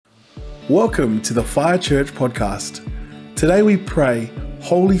Welcome to the Fire Church podcast. Today we pray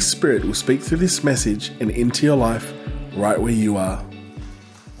Holy Spirit will speak through this message and into your life right where you are.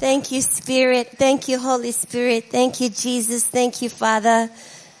 Thank you, Spirit. Thank you, Holy Spirit. Thank you, Jesus. Thank you, Father.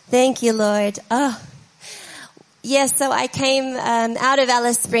 Thank you, Lord. Yes, so I came out of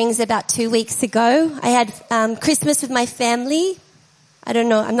Alice Springs about 2 weeks ago. I had Christmas with my family. I don't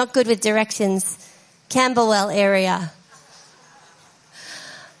know, I'm not good with directions. Camberwell area.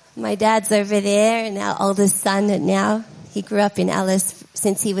 My dad's over there, and our oldest son, and now he grew up in Alice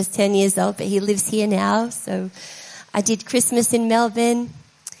since he was 10 years old, but he lives here now. So I did Christmas in Melbourne.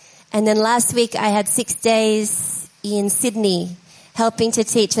 And then last week I had 6 days in Sydney, helping to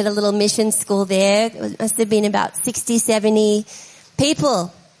teach at a little mission school there. It must have been about 60, 70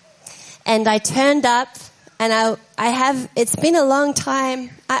 people. And I turned up, and it's been a long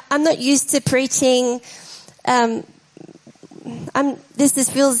time. I'm not used to preaching. This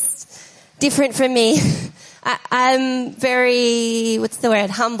feels different for me. I'm very,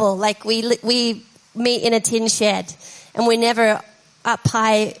 humble. Like we meet in a tin shed, and we're never up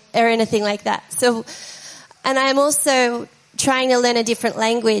high or anything like that. So, and I'm also trying to learn a different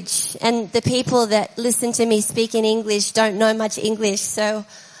language, and the people that listen to me speak in English don't know much English. So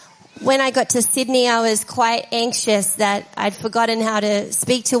when I got to Sydney, I was quite anxious that I'd forgotten how to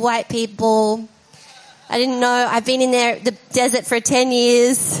speak to white people. I didn't know. I've been in the desert for 10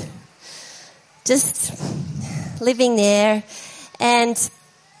 years, just living there. And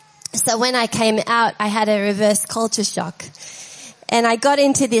so when I came out, I had a reverse culture shock. And I got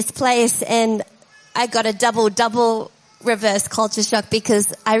into this place, and I got a double reverse culture shock,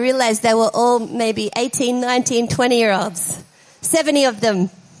 because I realized they were all maybe 18, 19, 20-year-olds, 70 of them.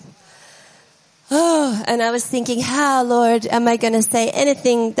 And I was thinking, how, Lord, am I going to say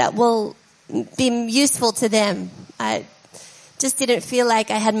anything that will be useful to them? I just didn't feel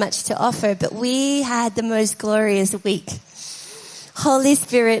like I had much to offer, but we had the most glorious week. Holy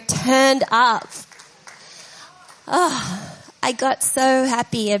Spirit turned up. I got so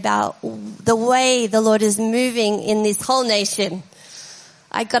happy about the way the Lord is moving in this whole nation.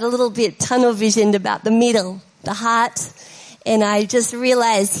 I got a little bit tunnel visioned about the middle, the heart, and I just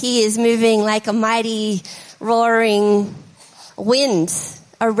realized He is moving like a mighty roaring wind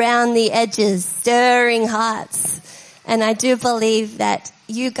around the edges, stirring hearts. And I do believe that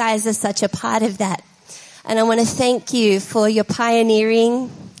you guys are such a part of that. And I want to thank you for your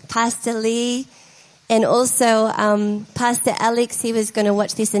pioneering, Pastor Lee, and also Pastor Alex. He was going to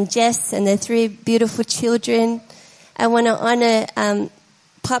watch this, and Jess, and their 3 beautiful children. I want to honor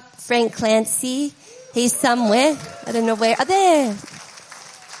Pop Frank Clancy. He's somewhere. I don't know where. Oh, there.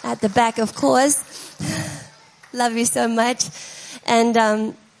 At the back, of course. Love you so much.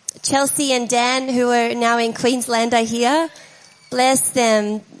 And Chelsea and Dan, who are now in Queensland, are here. Bless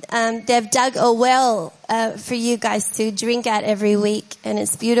them. They've dug a well for you guys to drink at every week, and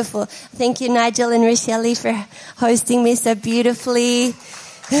it's beautiful. Thank you, Nigel and Rochelle, for hosting me so beautifully.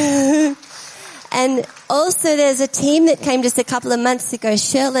 And also there's a team that came just a couple of months ago.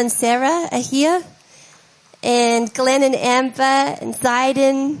 Cheryl and Sarah are here, and Glenn and Amber and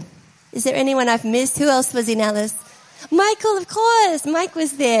Zayden. Is there anyone I've missed? Who else was in Alice? Michael, of course. Mike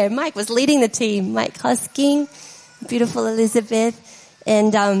was there. Mike was leading the team. Mike Hosking, beautiful Elizabeth.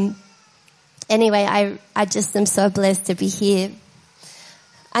 And anyway, I just am so blessed to be here.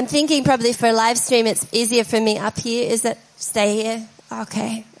 I'm thinking probably for a live stream it's easier for me up here. Is it stay here?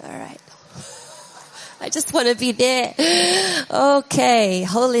 Okay, all right. I just want to be there. Okay,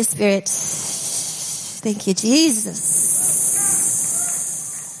 Holy Spirit. Thank you, Jesus.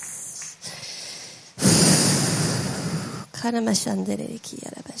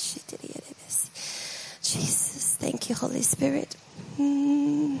 Jesus, thank you, Holy Spirit.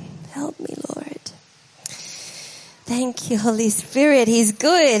 Help me, Lord. Thank you, Holy Spirit. He's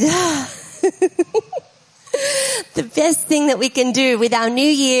good. The best thing that we can do with our new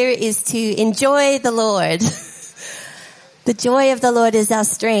year is to enjoy the Lord. The joy of the Lord is our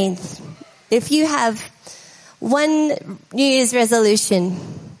strength. If you have one New Year's resolution,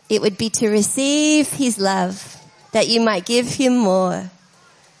 it would be to receive His love, that you might give Him more.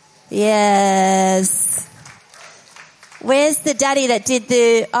 Yes. Where's the daddy that did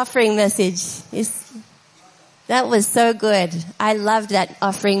the offering message? That was so good. I loved that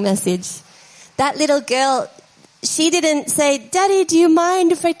offering message. That little girl, she didn't say, Daddy, do you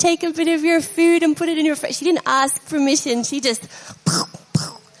mind if I take a bit of your food and put it in your fridge? She didn't ask permission. She just,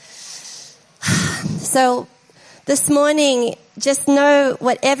 So this morning, just know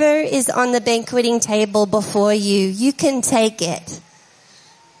whatever is on the banqueting table before you, you can take it.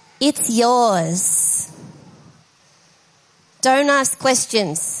 It's yours. Don't ask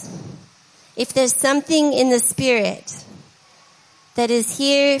questions. If there's something in the Spirit that is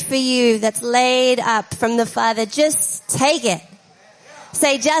here for you, that's laid up from the Father, just take it.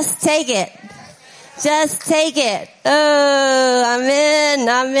 Say, just take it. Just take it. Oh, amen,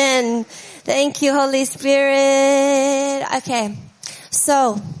 amen. Thank you, Holy Spirit. Okay,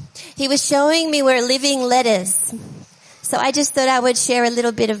 so he was showing me we're living letters. So I just thought I would share a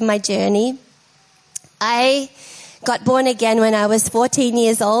little bit of my journey. I got born again when I was 14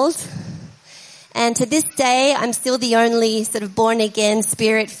 years old. And to this day, I'm still the only sort of born again,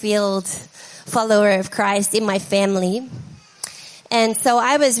 spirit-filled follower of Christ in my family. And so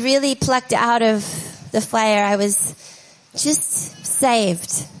I was really plucked out of the fire. I was just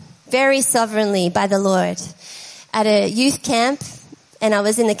saved very sovereignly by the Lord at a youth camp, and I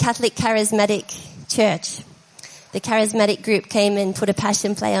was in the Catholic Charismatic Church. The charismatic group came and put a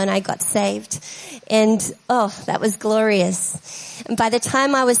passion play on. I got saved. And oh, that was glorious. And by the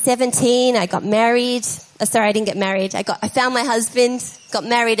time I was 17, I got married. I didn't get married. I found my husband, got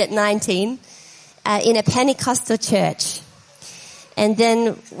married at 19, in a Pentecostal church. And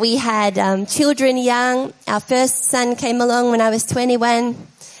then we had children young. Our first son came along when I was 21.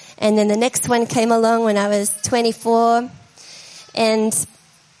 And then the next one came along when I was 24. And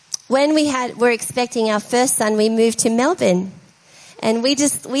when we're expecting our first son, we moved to Melbourne. And we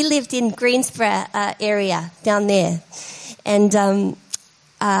lived in Greensboro area down there. And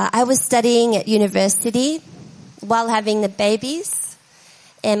I was studying at university while having the babies.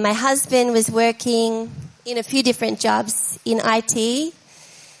 And my husband was working in a few different jobs in IT.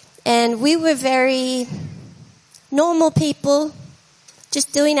 And we were very normal people,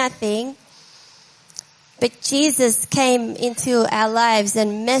 just doing our thing. But Jesus came into our lives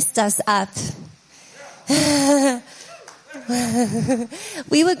and messed us up.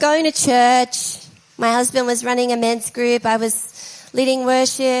 We were going to church. My husband was running a men's group. I was leading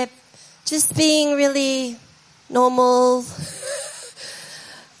worship, just being really normal.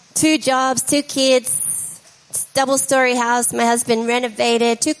 2 jobs, 2 kids, double-story house. My husband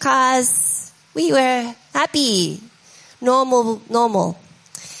renovated, 2 cars. We were happy, normal.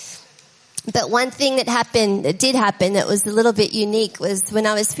 But one thing that did happen that was a little bit unique was when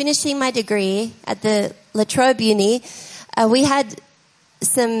I was finishing my degree at the La Trobe Uni, we had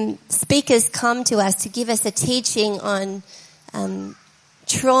some speakers come to us to give us a teaching on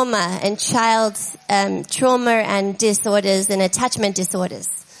trauma and trauma and disorders and attachment disorders,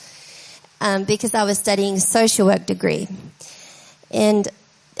 because I was studying social work degree.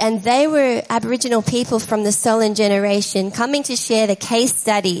 And they were Aboriginal people from the Stolen Generation coming to share the case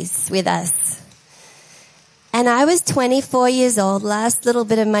studies with us. And I was 24 years old, last little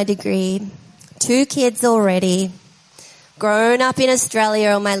bit of my degree, 2 kids already, grown up in Australia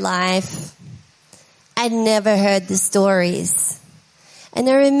all my life. I'd never heard the stories. And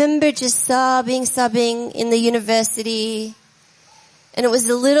I remember just sobbing in the university. And it was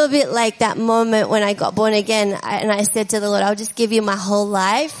a little bit like that moment when I got born again, and I said to the Lord, I'll just give you my whole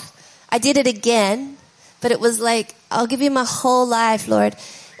life. I did it again, but it was like, I'll give you my whole life, Lord.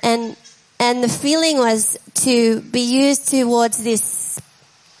 And the feeling was to be used towards this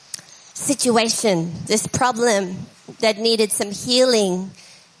situation, this problem that needed some healing.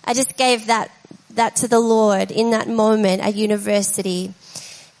 I just gave that to the Lord in that moment at university.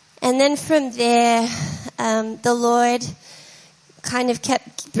 And then from there, the Lord kind of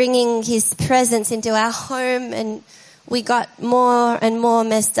kept bringing his presence into our home, and we got more and more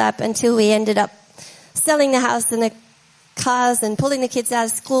messed up until we ended up selling the house and the cars and pulling the kids out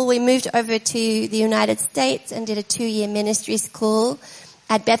of school. We moved over to the United States and did a 2-year ministry school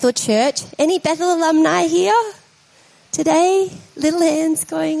at Bethel Church. Any Bethel alumni here today? Little hands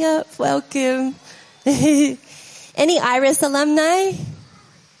going up. Welcome. Any Iris alumni?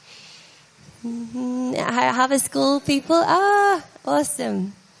 Harvest School people?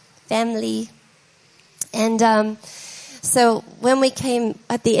 Awesome. Family. And so when we came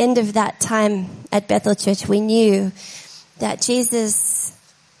at the end of that time at Bethel Church, we knew that Jesus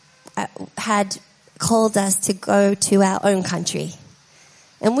had called us to go to our own country.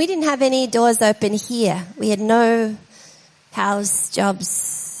 And we didn't have any doors open here. We had no house,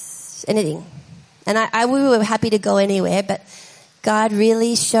 jobs, anything. And we were happy to go anywhere, but God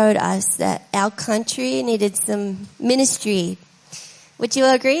really showed us that our country needed some ministry. Would you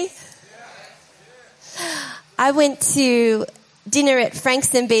agree? I went to dinner at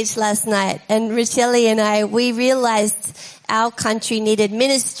Frankston Beach last night, and Rochelle and we realized our country needed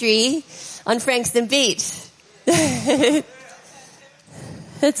ministry on Frankston Beach.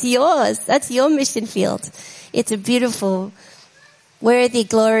 That's yours. That's your mission field. It's a beautiful, worthy,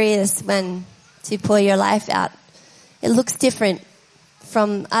 glorious one to pour your life out. It looks different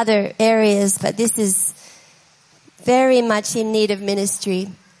from other areas, but this is very much in need of ministry.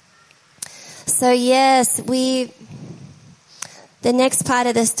 So yes, the next part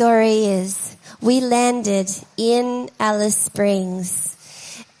of the story is we landed in Alice Springs.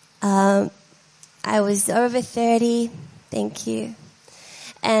 I was over 30, thank you,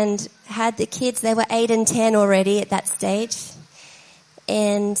 and had the kids. They were 8 and 10 already at that stage.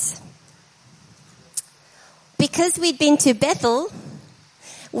 And because we'd been to Bethel,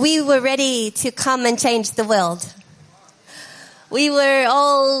 we were ready to come and change the world. We were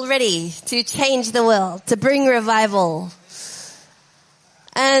all ready to change the world, to bring revival.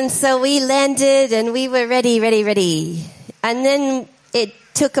 And so we landed and we were ready. And then it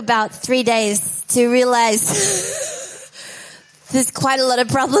took about 3 days to realize there's quite a lot of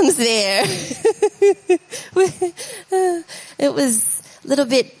problems there. It was a little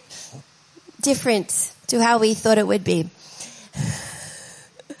bit different to how we thought it would be.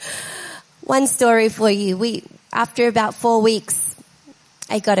 One story for you. After about 4 weeks,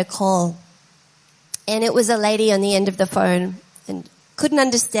 I got a call. And it was a lady on the end of the phone. And couldn't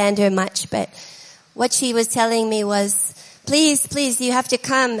understand her much, but what she was telling me was, please, you have to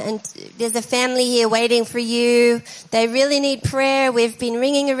come, and there's a family here waiting for you. They really need prayer. We've been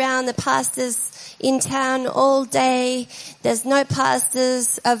ringing around the pastors in town all day. There's no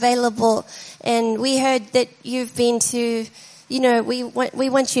pastors available, and we heard that you've been to, we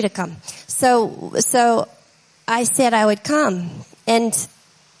want you to come. So I said I would come, and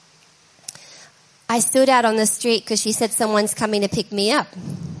I stood out on the street because she said someone's coming to pick me up.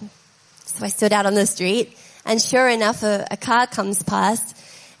 So I stood out on the street, and sure enough, a car comes past,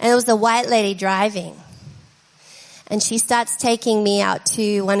 and it was a white lady driving. And she starts taking me out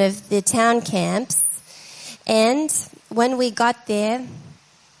to one of the town camps. And when we got there,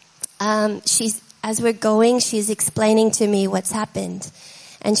 as we're going, she's explaining to me what's happened.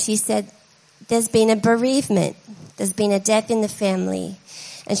 And she said, there's been a bereavement. There's been a death in the family.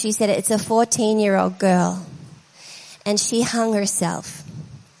 And she said, it's a 14-year-old girl. And she hung herself.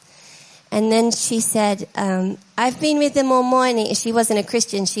 And then she said, I've been with them all morning. She wasn't a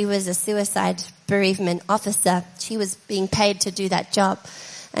Christian. She was a suicide bereavement officer. She was being paid to do that job.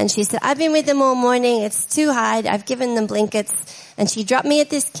 And she said, I've been with them all morning. It's too hard. I've given them blankets. And she dropped me at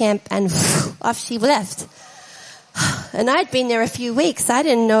this camp, and off she left. And I'd been there a few weeks. I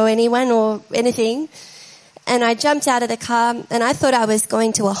didn't know anyone or anything. And I jumped out of the car, and I thought I was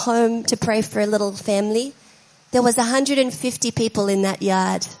going to a home to pray for a little family. There was 150 people in that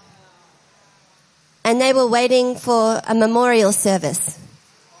yard. And they were waiting for a memorial service.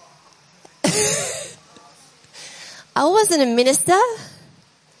 I wasn't a minister.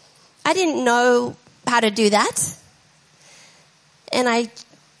 I didn't know how to do that. And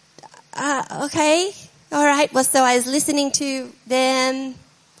okay, all right. Well, so I was listening to them,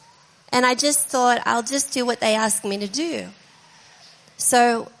 and I just thought, I'll just do what they asked me to do.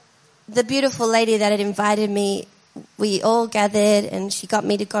 So the beautiful lady that had invited me, we all gathered, and she got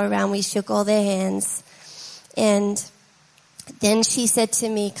me to go around. We shook all their hands. And then she said to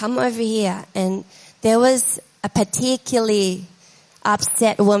me, come over here. And there was a particularly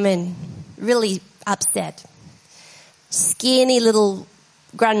upset woman, really upset. Skinny little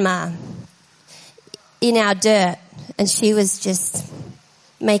grandma in our dirt. And she was just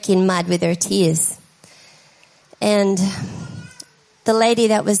making mud with her tears. And the lady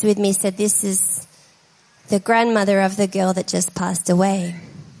that was with me said, this is the grandmother of the girl that just passed away.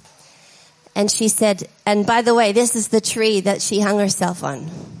 And she said, and by the way, this is the tree that she hung herself on.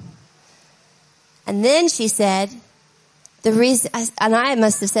 And then she said, the reason, and I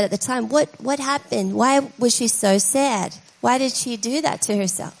must have said at the time, what happened? Why was she so sad? Why did she do that to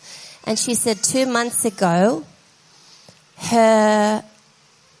herself? And she said 2 months ago, her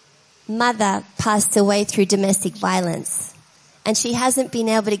mother passed away through domestic violence. And she hasn't been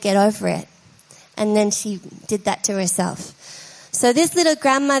able to get over it. And then she did that to herself. So this little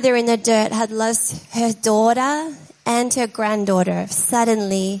grandmother in the dirt had lost her daughter and her granddaughter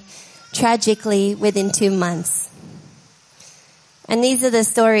suddenly, tragically, within 2 months. And these are the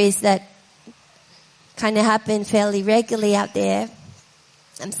stories that kind of happen fairly regularly out there,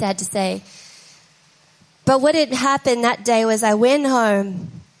 I'm sad to say. But what had happened that day was I went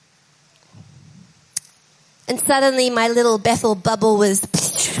home, and suddenly my little Bethel bubble was...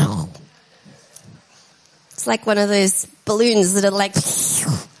 It's like one of those balloons that are like...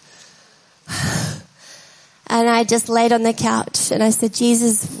 And I just laid on the couch and I said,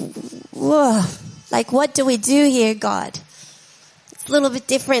 Jesus, whoa, like what do we do here, God? It's a little bit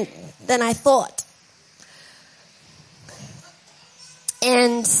different than I thought.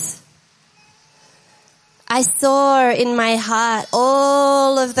 And I saw in my heart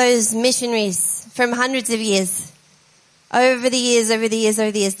all of those missionaries from hundreds of years, over the years,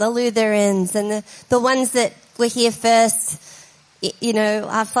 the Lutherans and the ones that were here first,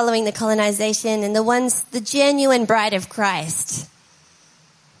 are following the colonization, and the genuine bride of Christ.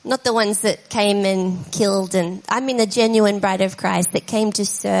 Not the ones that came and killed, and I mean the genuine bride of Christ that came to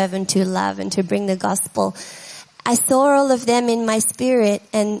serve and to love and to bring the gospel. I saw all of them in my spirit,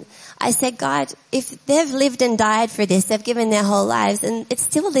 and I said, God, if they've lived and died for this, they've given their whole lives, and it's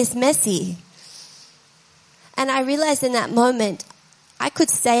still this messy. And I realized in that moment, I could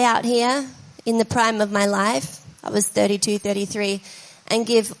stay out here in the prime of my life. I was 32, 33, and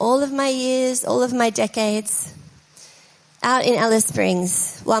give all of my years, all of my decades out in Alice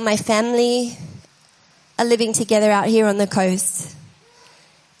Springs while my family are living together out here on the coast.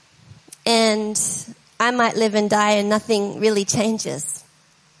 And I might live and die and nothing really changes.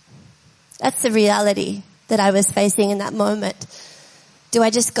 That's the reality that I was facing in that moment. Do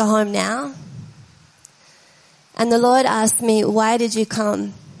I just go home now? And the Lord asked me, why did you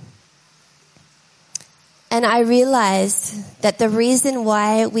come? And I realized that the reason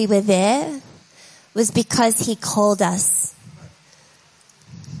why we were there was because He called us.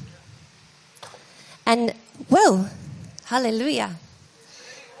 And, whoa, hallelujah.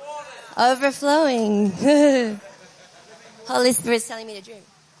 Overflowing. Holy Spirit's telling me to drink.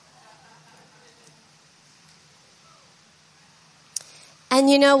 And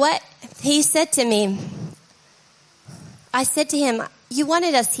you know what? He said to me, I said to him, you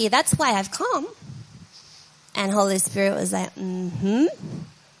wanted us here, that's why I've come. And Holy Spirit was like,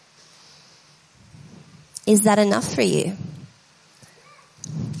 Is that enough for you?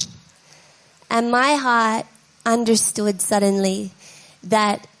 And my heart understood suddenly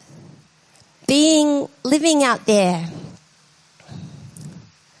that living out there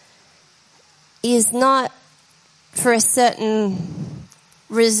is not for a certain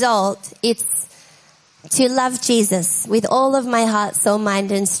result. It's to love Jesus with all of my heart, soul,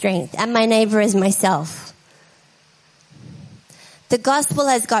 mind, and strength, and my neighbor as myself. The gospel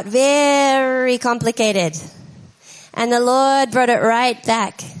has got very complicated, and the Lord brought it right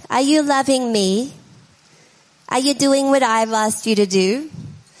back. Are you loving me? Are you doing what I've asked you to do?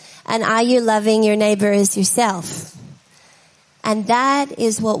 And are you loving your neighbor as yourself? And that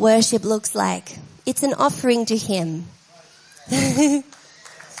is what worship looks like. It's an offering to Him.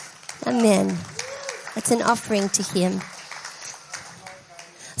 Amen. It's an offering to Him.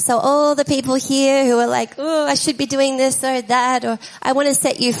 So all the people here who are like, oh, I should be doing this or that, or I want to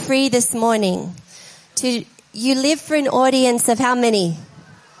set you free this morning. You live for an audience of how many?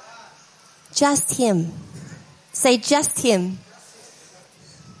 Just Him. Say just Him.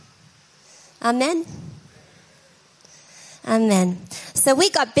 Amen. Amen. So we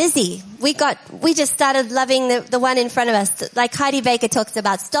got busy. We just started loving the one in front of us. Like Heidi Baker talks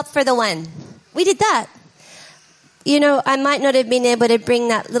about, stop for the one. We did that. I might not have been able to bring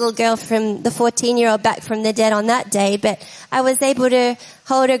that little girl from the 14-year-old back from the dead on that day, but I was able to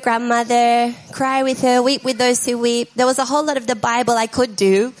hold her grandmother, cry with her, weep with those who weep. There was a whole lot of the Bible I could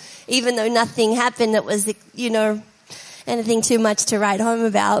do, even though nothing happened that was, anything too much to write home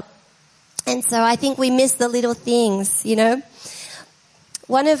about. And so I think we miss the little things,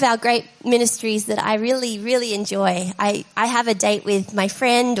 One of our great ministries that I really, really enjoy, I have a date with my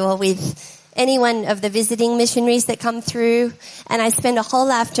friend or with any one of the visiting missionaries that come through, and I spend a whole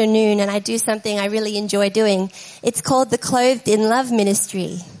afternoon and I do something I really enjoy doing. It's called the Clothed in Love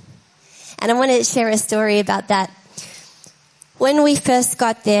Ministry. And I want to share a story about that. When we first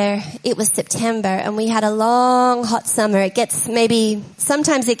got there, it was September and we had a long hot summer.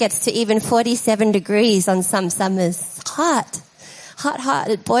 Sometimes it gets to even 47 degrees on some summers. Hot.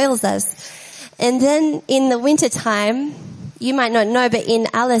 It boils us. And then in the winter time, you might not know, but in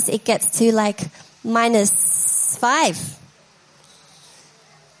Alice it gets to like -5.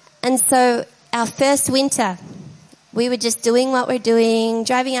 And so our first winter, we were just doing what we're doing,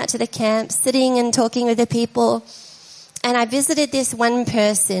 driving out to the camp, sitting and talking with the people. And I visited this one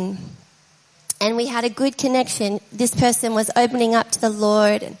person and we had a good connection. This person was opening up to the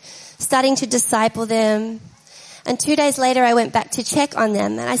Lord and starting to disciple them. And 2 days later I went back to check on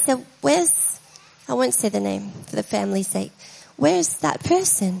them and I said, I won't say the name for the family's sake. Where's that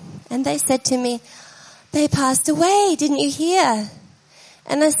person? And they said to me, they passed away. Didn't you hear?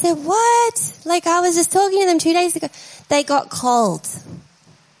 And I said, what? Like I was just talking to them 2 days ago. They got cold.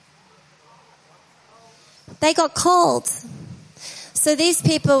 They got cold. So these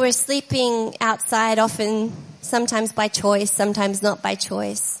people were sleeping outside often, sometimes by choice, sometimes not by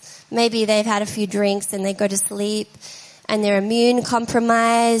choice. Maybe they've had a few drinks and they go to sleep and they're immune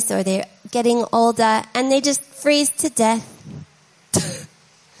compromised or they're getting older, and they just freeze to death.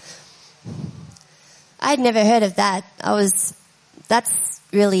 I'd never heard of that. That's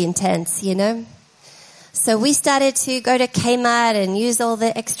really intense, you know. So we started to go to Kmart and use all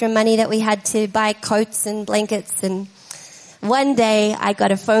the extra money that we had to buy coats and blankets. And one day I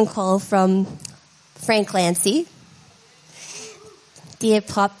got a phone call from Frank Clancy, dear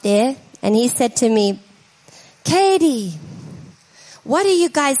Pop there, and he said to me, Katie, what do you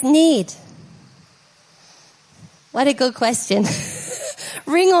guys need? What a good question.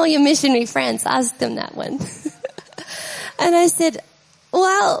 Ring all your missionary friends, ask them that one. And I said,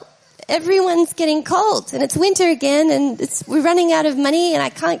 well, everyone's getting cold and it's winter again and we're running out of money and I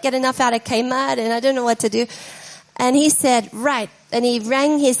can't get enough out of Kmart and I don't know what to do. And he said, right. And he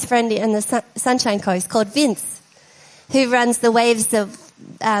rang his friend in the Sunshine Coast called Vince, who runs the Waves of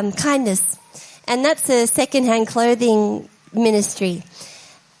Kindness. And that's a second-hand clothing ministry.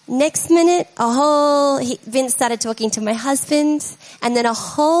 Next minute, Vince started talking to my husband, and then a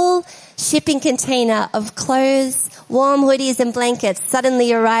whole shipping container of clothes, warm hoodies and blankets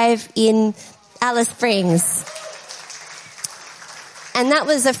suddenly arrive in Alice Springs. And that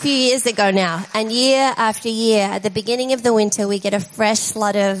was a few years ago now. And year after year, at the beginning of the winter, we get a fresh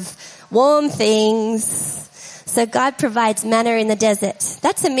lot of warm things. So God provides manna in the desert.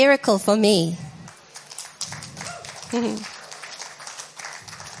 That's a miracle for me.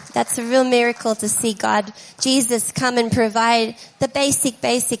 That's a real miracle to see God, Jesus, come and provide the basic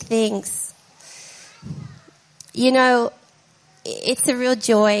things. You know, it's a real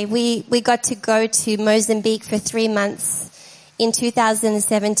joy. We got to go to Mozambique for 3 months in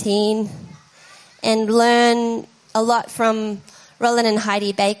 2017 and learn a lot from Roland and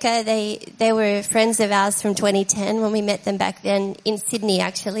Heidi Baker. They were friends of ours from 2010 when we met them back then in Sydney,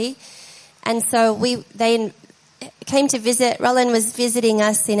 actually. And so they came to visit. Roland was visiting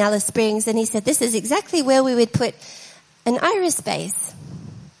us in Alice Springs, and he said, this is exactly where we would put an Iris base.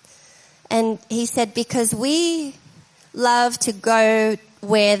 And he said, because we love to go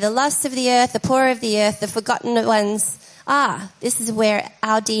where the lusts of the earth, the poor of the earth, the forgotten ones are. This is where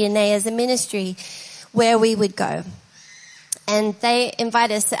our DNA as a ministry, where we would go. And they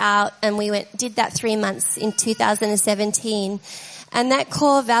invited us out, and we did that 3 months in 2017. And that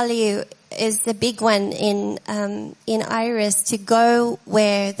core value is the big one in Iris, to go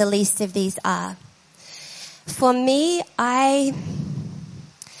where the least of these are. For me, I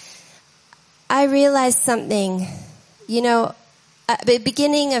realized something. You know, at the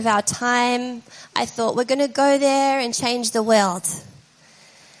beginning of our time, I thought we're going to go there and change the world.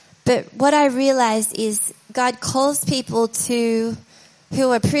 But what I realized is God calls people who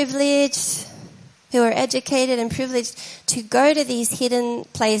are privileged, who are educated and privileged, to go to these hidden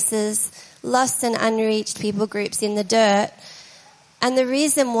places, lost and unreached people groups in the dirt. And the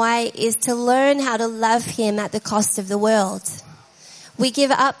reason why is to learn how to love Him at the cost of the world. We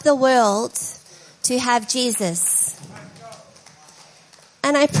give up the world to have Jesus.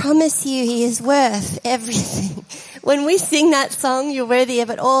 And I promise you, He is worth everything. When we sing that song, you're worthy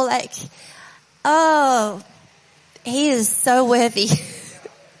of it all, like, oh, He is so worthy.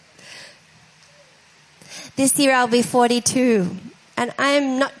 This year I'll be 42, and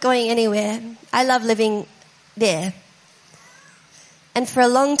I'm not going anywhere. I love living there. And for a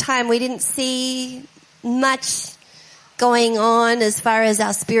long time we didn't see much going on as far as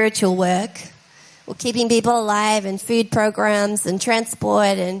our spiritual work. We're keeping people alive and food programs and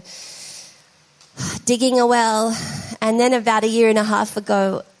transport and digging a well. And then about 1.5 years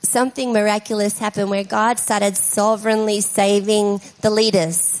ago, something miraculous happened where God started sovereignly saving the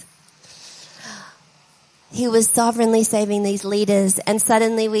leaders. He was sovereignly saving these leaders, and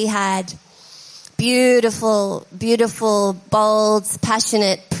suddenly we had beautiful, bold,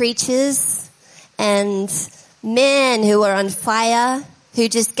 passionate preachers and men who were on fire, who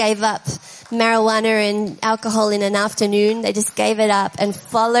just gave up marijuana and alcohol in an afternoon. They just gave it up and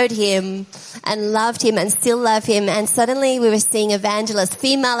followed Him and loved Him and still love Him. And suddenly we were seeing evangelists,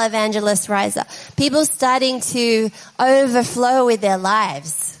 female evangelists rise up. People starting to overflow with their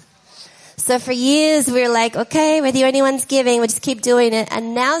lives. So for years we were like, okay, we're the only ones giving, we'll just keep doing it.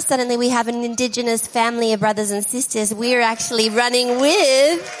 And now suddenly we have an Indigenous family of brothers and sisters we're actually running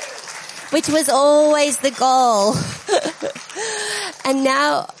with, which was always the goal. And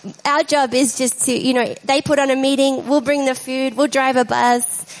now our job is just to, they put on a meeting, we'll bring the food, we'll drive a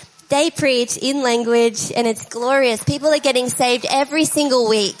bus, they preach in language, and it's glorious. People are getting saved every single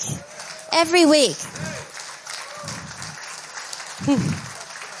week. Every week.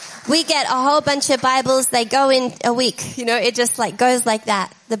 We get a whole bunch of Bibles. They go in a week. You know, it just like goes like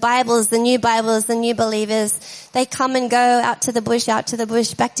that. The Bibles, the new believers, they come and go out to the bush,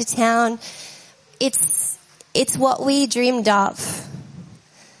 back to town. It's what we dreamed of.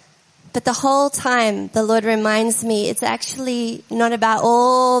 But the whole time the Lord reminds me it's actually not about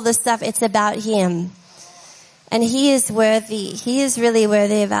all the stuff. It's about Him. And He is worthy. He is really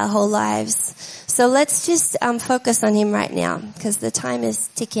worthy of our whole lives. So let's just focus on Him right now because the time is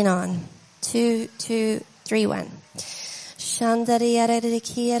ticking on. 2, 2, 3, 1.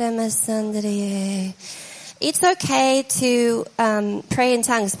 It's okay to pray in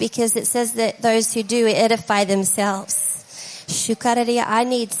tongues because it says that those who do edify themselves. I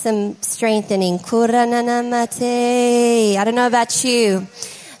need some strengthening. I don't know about you.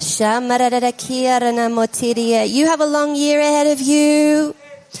 You have a long year ahead of you.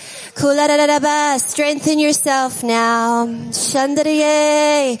 Strengthen yourself now. You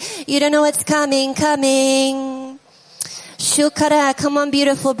don't know what's coming. Come on,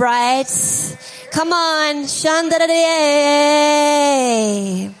 beautiful bride. Come on.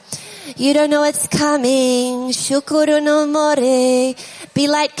 You don't know what's coming. Be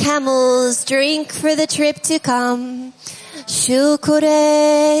like camels. Drink for the trip to come.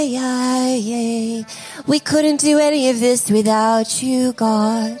 We couldn't do any of this without you,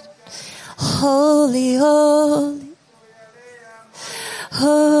 God. Holy, holy.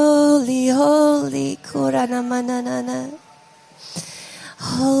 Holy, holy.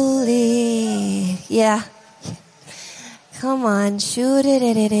 Holy. Yeah. Come on.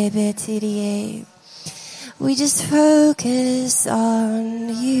 We just focus on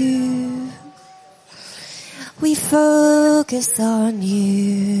you. We focus on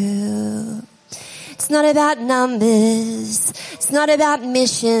you. It's not about numbers. It's not about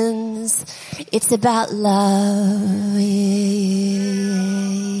missions. It's about love.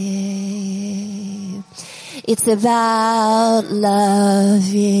 It's about love.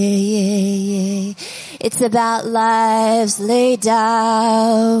 It's about lives laid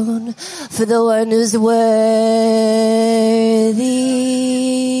down for the one who's worthy.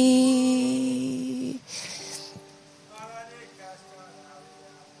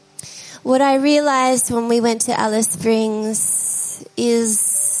 What I realized when we went to Alice Springs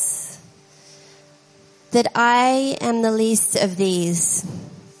is that I am the least of these.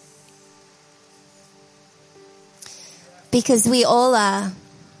 Because we all are.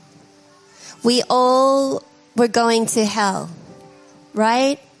 We all were going to hell,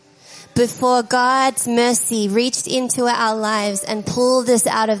 right? Before God's mercy reached into our lives and pulled us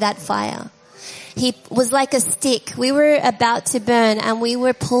out of that fire. He was like a stick. We were about to burn and we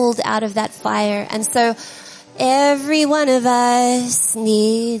were pulled out of that fire. And so every one of us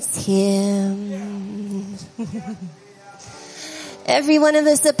needs Him. Every one of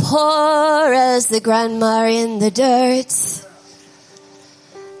us are poor as the grandma in the dirt.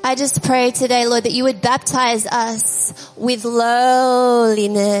 I just pray today, Lord, that you would baptize us with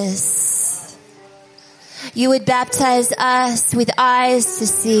lowliness. You would baptize us with eyes to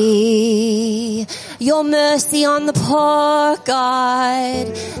see your mercy on the poor,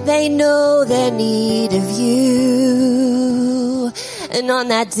 God. They know their need of you. And on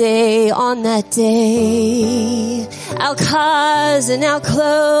that day, our cars and our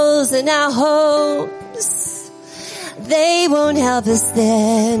clothes and our homes, they won't help us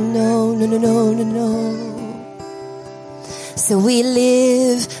then. No. So we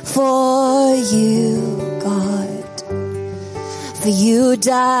live for you, God. For you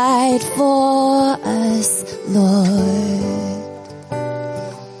died for us, Lord.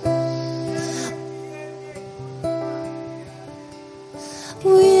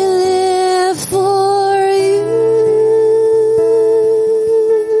 We live for you.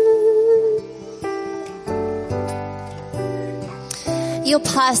 Your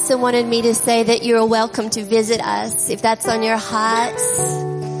pastor wanted me to say that you're welcome to visit us. If that's on your heart,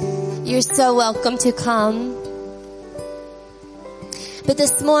 you're so welcome to come. But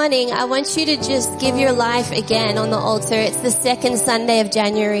this morning, I want you to just give your life again on the altar. It's the second Sunday of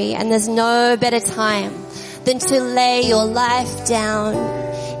January, and there's no better time than to lay your life down.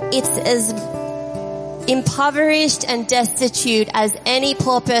 It's as impoverished and destitute as any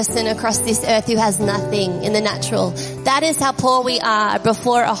poor person across this earth who has nothing in the natural. That is how poor we are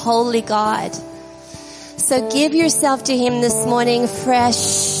before a holy God. So give yourself to Him this morning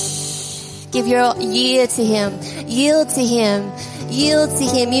fresh. Give your year to Him. Yield to Him. Yield to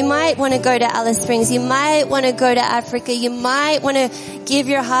Him. You might want to go to Alice Springs. You might want to go to Africa. You might want to give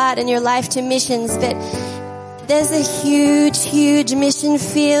your heart and your life to missions, but there's a huge, huge mission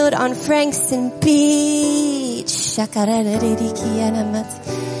field on Frankston Beach.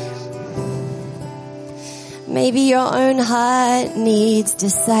 Maybe your own heart needs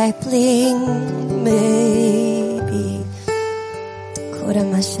discipling. Maybe.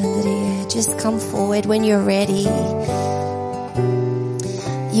 Just come forward when you're ready.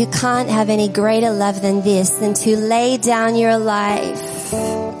 You can't have any greater love than this, than to lay down your life.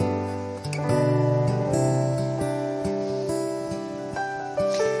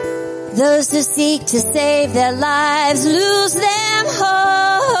 Those who seek to save their lives lose them whole.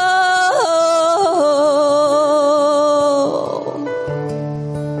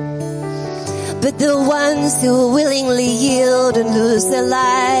 But the ones who willingly yield and lose their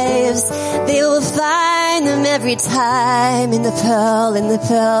lives, they will find them every time in the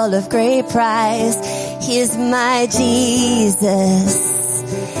pearl of great price. He's my Jesus.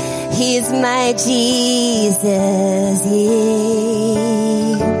 He's my Jesus, yeah.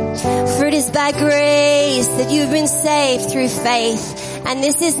 For it is by grace that you've been saved through faith. And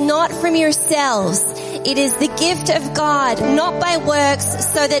this is not from yourselves. It is the gift of God, not by works,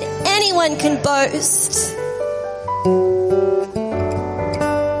 so that anyone can boast.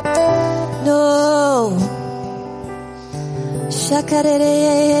 No.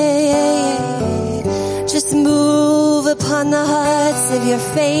 Just move upon the hearts of your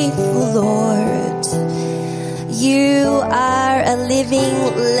faithful Lord. You are a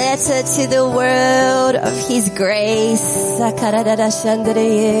living letter to the world of His grace.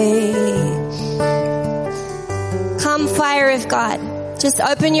 Come, fire of God. Just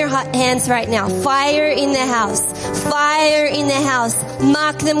open your hands right now. Fire in the house. Fire in the house.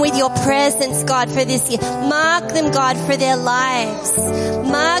 Mark them with your presence, God, for this year. Mark them, God, for their lives.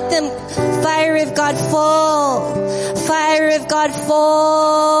 Mark them. Fire of God, fall. Fire of God,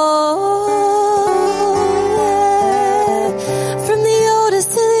 fall. From the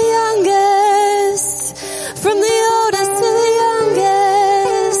oldest to the youngest. From the oldest to the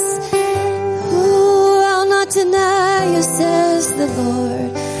youngest. Ooh, I'll not deny you, says the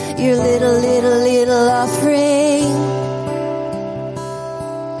Lord, your little offering.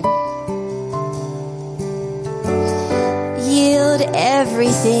 Yield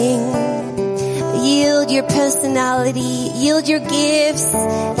everything. Yield your personality. Yield your gifts.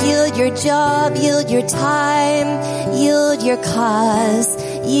 Yield your job. Yield your time. Yield your cars.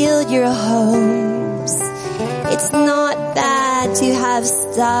 Yield your homes. It's not bad to have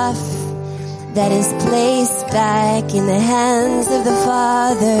stuff that is placed back in the hands of the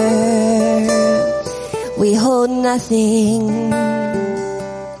Father. We hold nothing.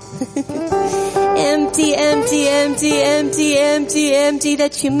 Empty, empty, empty, empty, empty, empty,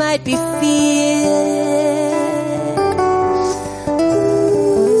 that you might be filled.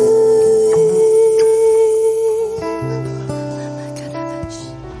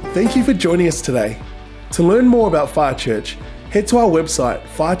 Thank you for joining us today. To learn more about Fire Church, head to our website,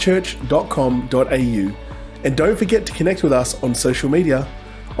 firechurch.com.au, and don't forget to connect with us on social media,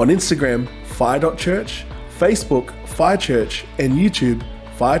 on Instagram, fire.church, Facebook, Fire Church, and YouTube,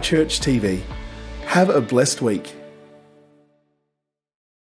 Fire Church TV. Have a blessed week.